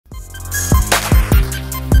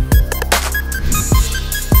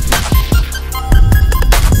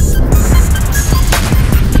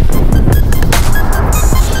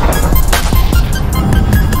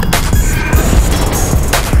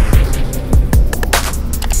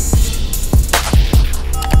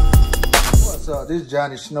This is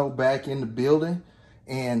Johnny Snow back in the building,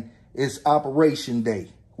 and it's Operation Day.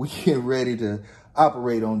 We get ready to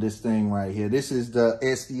operate on this thing right here. This is the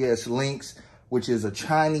SDS Lynx, which is a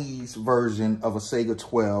Chinese version of a Saiga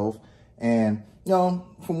 12. And, you know,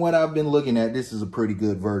 from what I've been looking at, this is a pretty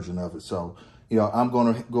good version of it. So, you know, I'm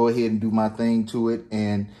going to go ahead and do my thing to it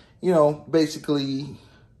and, you know, basically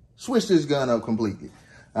switch this gun up completely.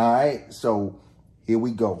 All right, so here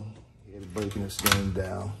we go. Here's breaking this thing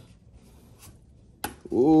down.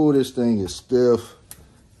 Ooh, this thing is stiff.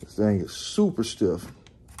 This thing is super stiff.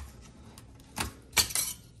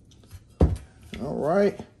 All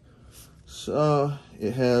right, so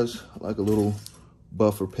it has like a little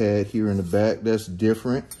buffer pad here in the back. That's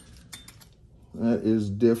different. That is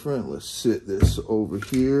different. Let's sit this over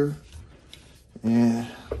here and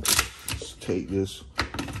let's take this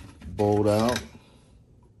bolt out.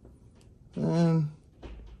 And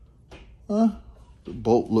the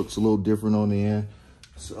bolt looks a little different on the end.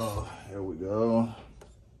 So there we go.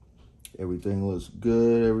 Everything looks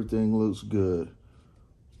good. Everything looks good.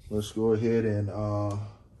 Let's go ahead and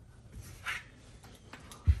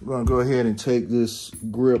we're gonna go ahead and take this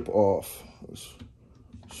grip off. Let's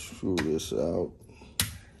screw this out.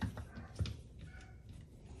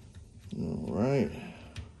 All right.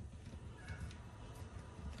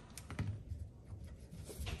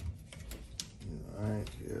 All right,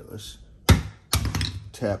 here, let's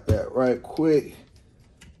tap that right quick.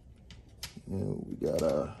 And we got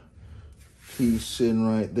a piece sitting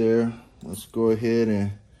right there. Let's go ahead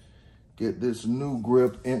and get this new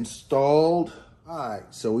grip installed. All right,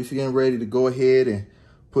 so we're getting ready to go ahead and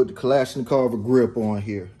put the Kalashnicarver grip on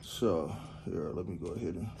here. So here, let me go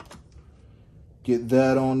ahead and get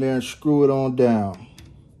that on there and screw it on down.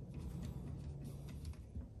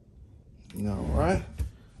 All right,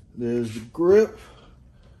 there's the grip.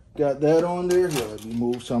 Got that on there. Here, let me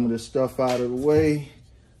move some of this stuff out of the way.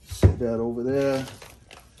 Set that over there.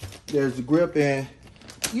 There's the grip, and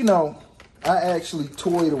you know, I actually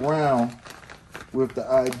toyed around with the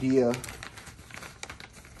idea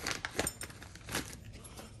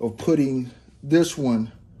of putting this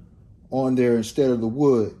one on there instead of the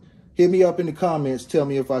wood. Hit me up in the comments. Tell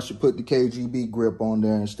me if I should put the KGB grip on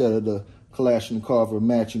there instead of the Kalashnicarver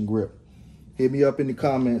matching grip. Hit me up in the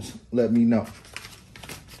comments. Let me know.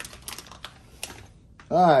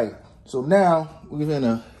 All right, so now we're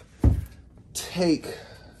gonna take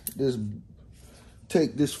this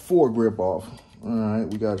foregrip off. All right,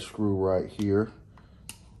 we got a screw right here.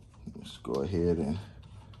 Let's go ahead and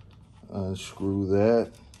unscrew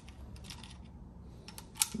that.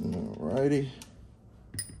 All righty.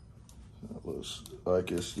 That looks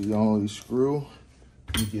like it's the only screw.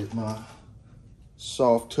 Let me get my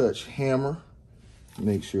soft touch hammer.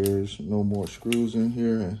 Make sure there's no more screws in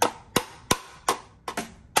here. And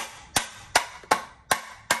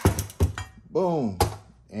boom,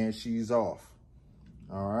 and she's off.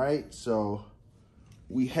 All right, so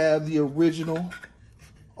we have the original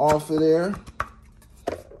off of there.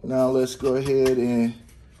 Now let's go ahead and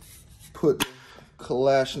put the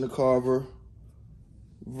Kalashnicarver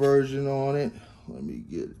version on it. Let me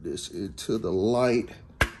get this into the light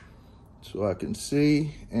so I can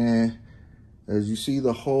see. And as you see,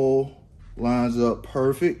 the hole lines up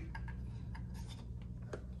perfect.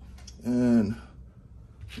 And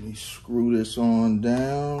let me screw this on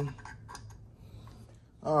down.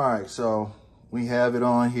 All right, so we have it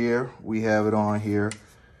on here. We have it on here.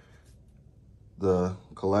 The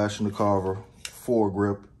Kalashnicarver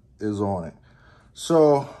foregrip is on it.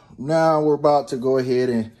 So now we're about to go ahead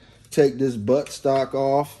and take this buttstock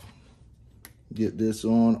off. Get this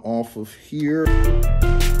on off of here.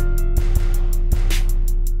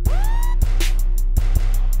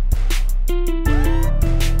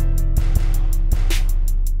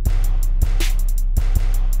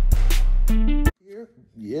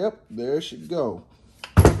 Yep, there she go.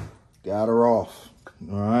 Got her off.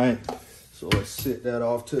 All right, so let's sit that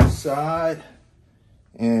off to the side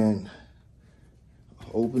and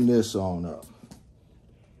open this on up.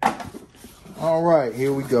 All right,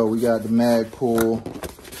 here we go. We got the Magpul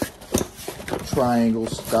triangle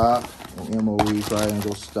stock, MOE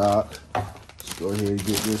triangle stock. Let's go ahead and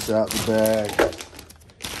get this out the bag.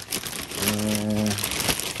 And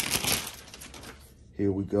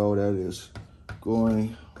here we go. That is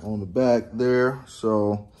going on the back there.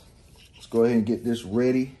 So let's go ahead and get this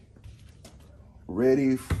ready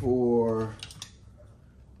for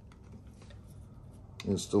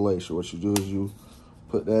installation. What you do is you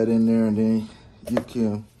put that in there, and then you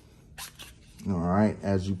can, all right,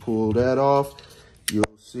 as you pull that off, you'll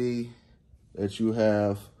see that you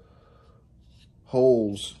have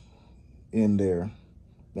holes in there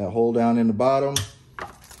that hole down in the bottom,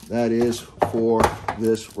 that is for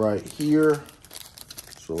this right here.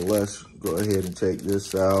 So let's go ahead and take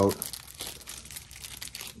this out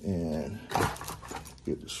and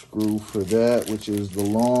get the screw for that, which is the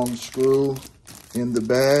long screw in the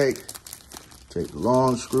bag. Take the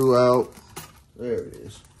long screw out. There it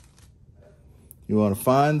is. You want to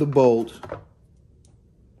find the bolt,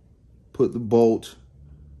 put the bolt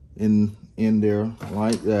in there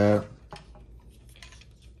like that.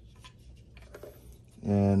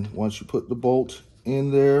 And once you put the bolt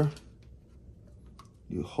in there,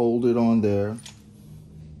 you hold it on there.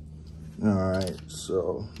 All right,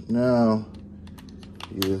 so now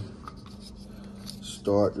you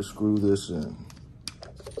start to screw this in.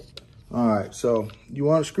 All right, so you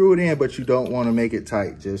want to screw it in, but you don't want to make it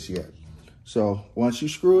tight just yet. So once you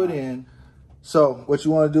screw it in, so what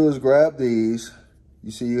you want to do is grab these.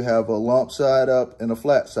 You see you have a lump side up and a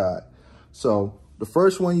flat side. So the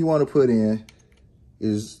first one you want to put in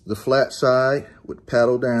is the flat side with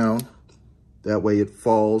paddle down. That way it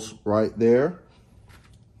falls right there.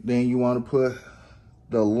 Then you want to put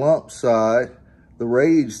the lump side, the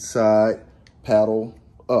raised side, paddle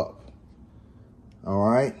up. All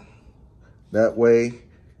right. That way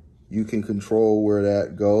you can control where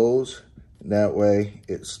that goes. And that way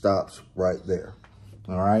it stops right there.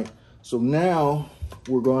 All right. So now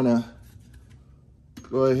we're going to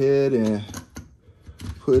go ahead and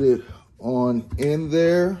put it on in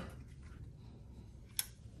there.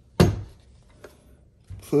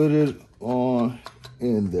 Put it on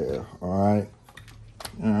in there. All right.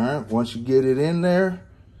 All right. Once you get it in there,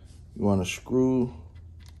 you want to screw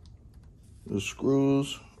the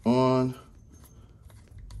screws on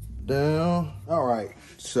down. All right.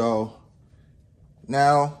 So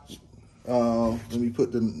now let me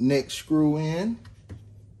put the next screw in.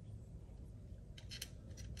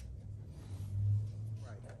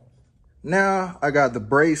 Now I got the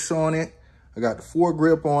brace on it. I got the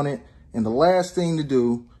foregrip on it. And the last thing to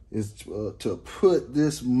do is to put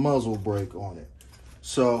this muzzle brake on it.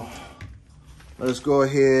 So let's go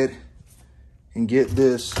ahead and get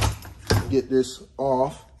this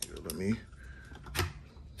off. Here,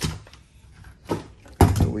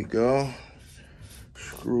 there we go.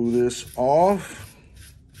 Screw this off.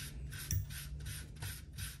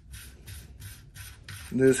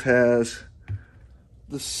 This has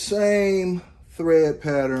the same thread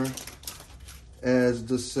pattern as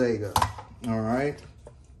the Saiga. All right.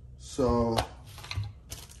 So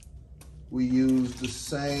we use the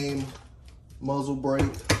same muzzle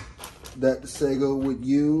brake that the Saiga would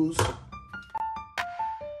use.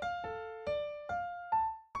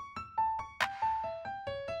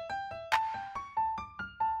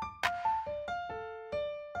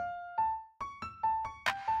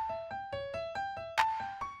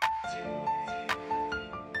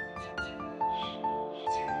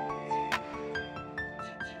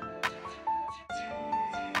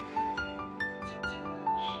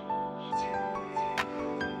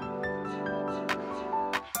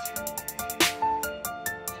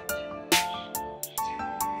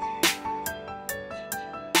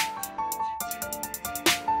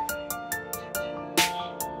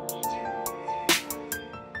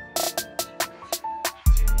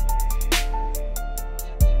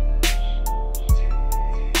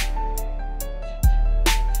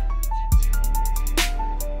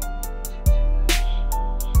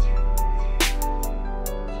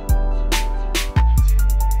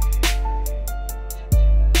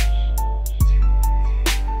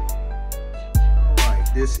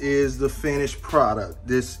 This is the finished product.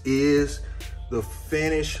 This is the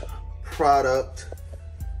finished product.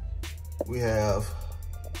 We have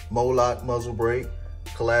Molot muzzle brake,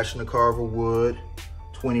 Kalashnicarver wood,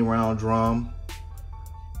 20 round drum,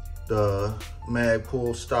 the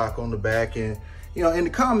Magpul stock on the back. And you know, in the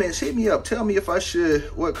comments, hit me up. Tell me if I should,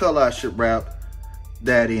 what color I should wrap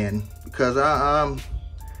that in, because I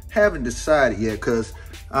haven't decided yet, because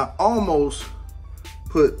I almost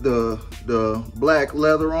put the black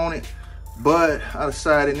leather on it, but I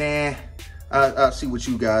decided, nah, I'll see what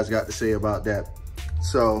you guys got to say about that.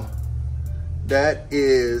 So that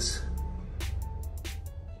is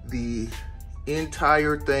the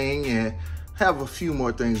entire thing, and have a few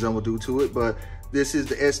more things I'm gonna do to it, but this is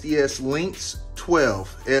the SDS Lynx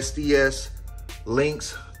 12, SDS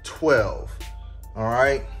Lynx 12. All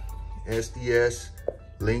right, SDS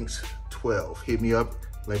Lynx 12. Hit me up,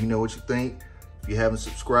 let me know what you think. If you haven't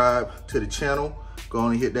subscribed to the channel, go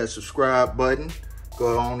on and hit that subscribe button.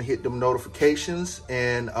 Go on and hit them notifications.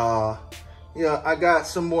 And yeah, I got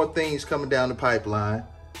some more things coming down the pipeline.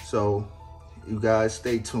 So you guys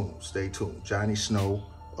stay tuned, stay tuned. Johnny Snow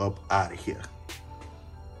up out of here.